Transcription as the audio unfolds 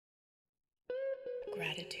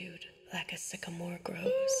Gratitude, like a sycamore,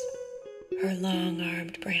 grows. Her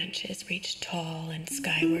long-armed branches reach tall and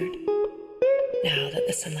skyward, now that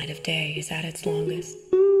the sunlight of day is at its longest.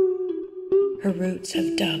 Her roots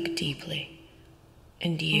have dug deeply,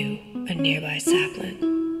 and you, a nearby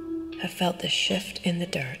sapling, have felt the shift in the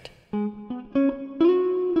dirt.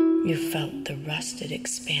 You felt the rusted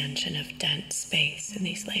expansion of dense space in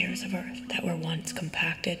these layers of earth that were once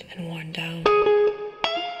compacted and worn down.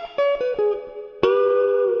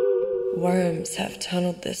 Worms have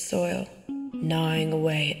tunneled this soil, gnawing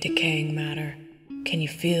away at decaying matter. Can you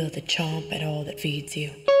feel the chomp at all that feeds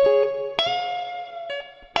you?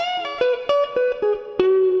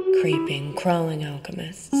 Creeping, crawling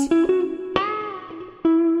alchemists,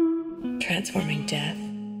 transforming death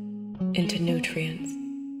into nutrients,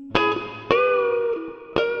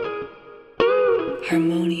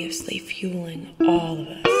 harmoniously fueling all of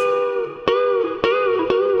us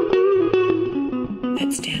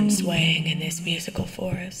that stand swaying in this musical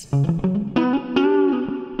forest.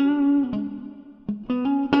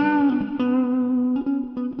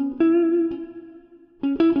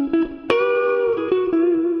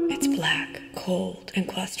 It's black, cold, and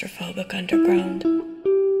claustrophobic underground,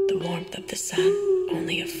 the warmth of the sun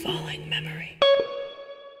only a falling memory.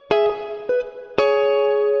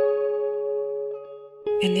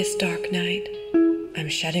 In this dark night, I'm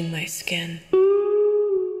shedding my skin,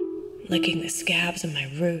 licking the scabs of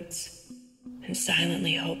my roots, and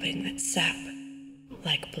silently hoping that sap,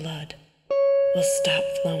 like blood, will stop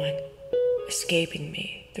flowing, escaping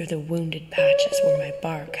me through the wounded patches where my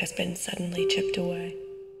bark has been suddenly chipped away.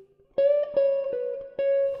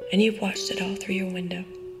 And you've watched it all through your window,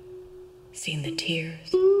 seen the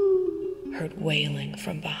tears, heard wailing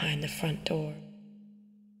from behind the front door.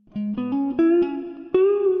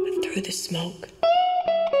 But through the smoke,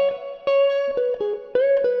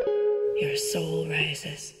 your soul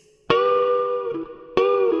rises.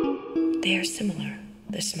 They are similar,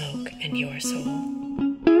 the smoke and your soul.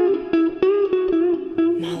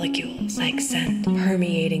 Molecules like scent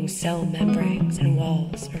permeating cell membranes and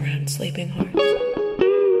walls around sleeping hearts.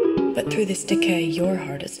 But through this decay, your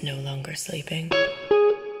heart is no longer sleeping.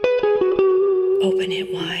 Open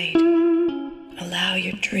it wide. Allow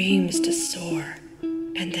your dreams to soar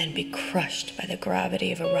and then be crushed by the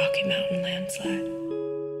gravity of a Rocky Mountain landslide.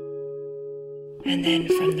 And then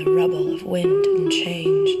from the rubble of wind and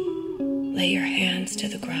change, lay your hands to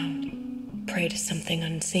the ground, pray to something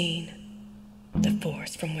unseen, the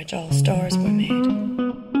force from which all stars were made.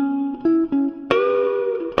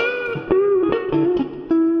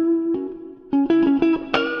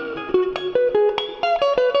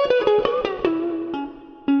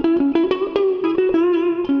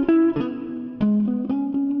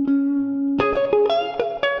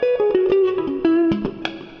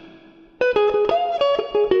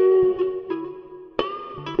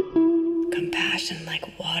 Compassion like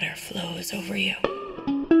water flows over you.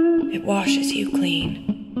 It washes you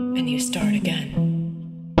clean, and you start again.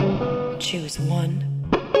 Choose 1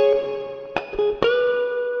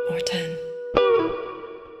 or 10.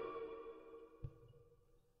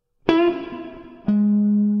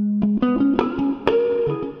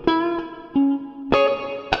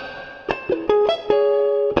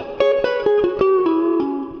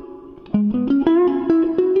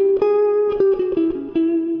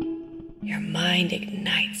 Your mind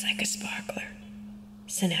ignites like a sparkler,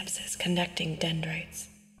 synapses connecting dendrites.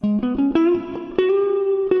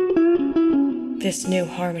 This new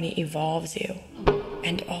harmony evolves you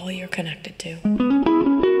and all you're connected to.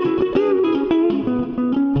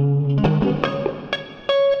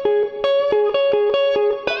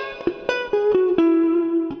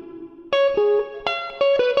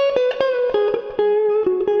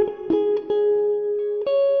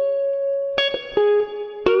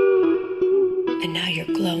 And now you're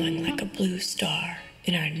glowing like a blue star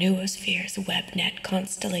in our noosphere's webnet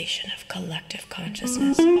constellation of collective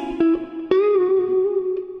consciousness. And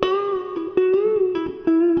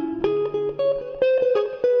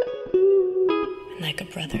like a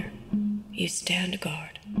brother, you stand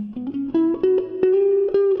guard.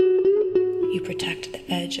 You protect the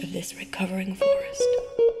edge of this recovering forest,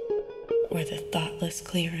 or the thoughtless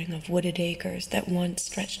clearing of wooded acres that once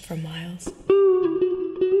stretched for miles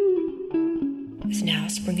is now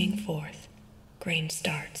springing forth green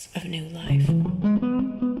starts of new life.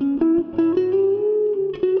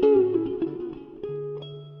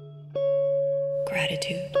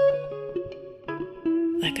 Gratitude,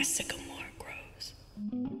 like a sycamore.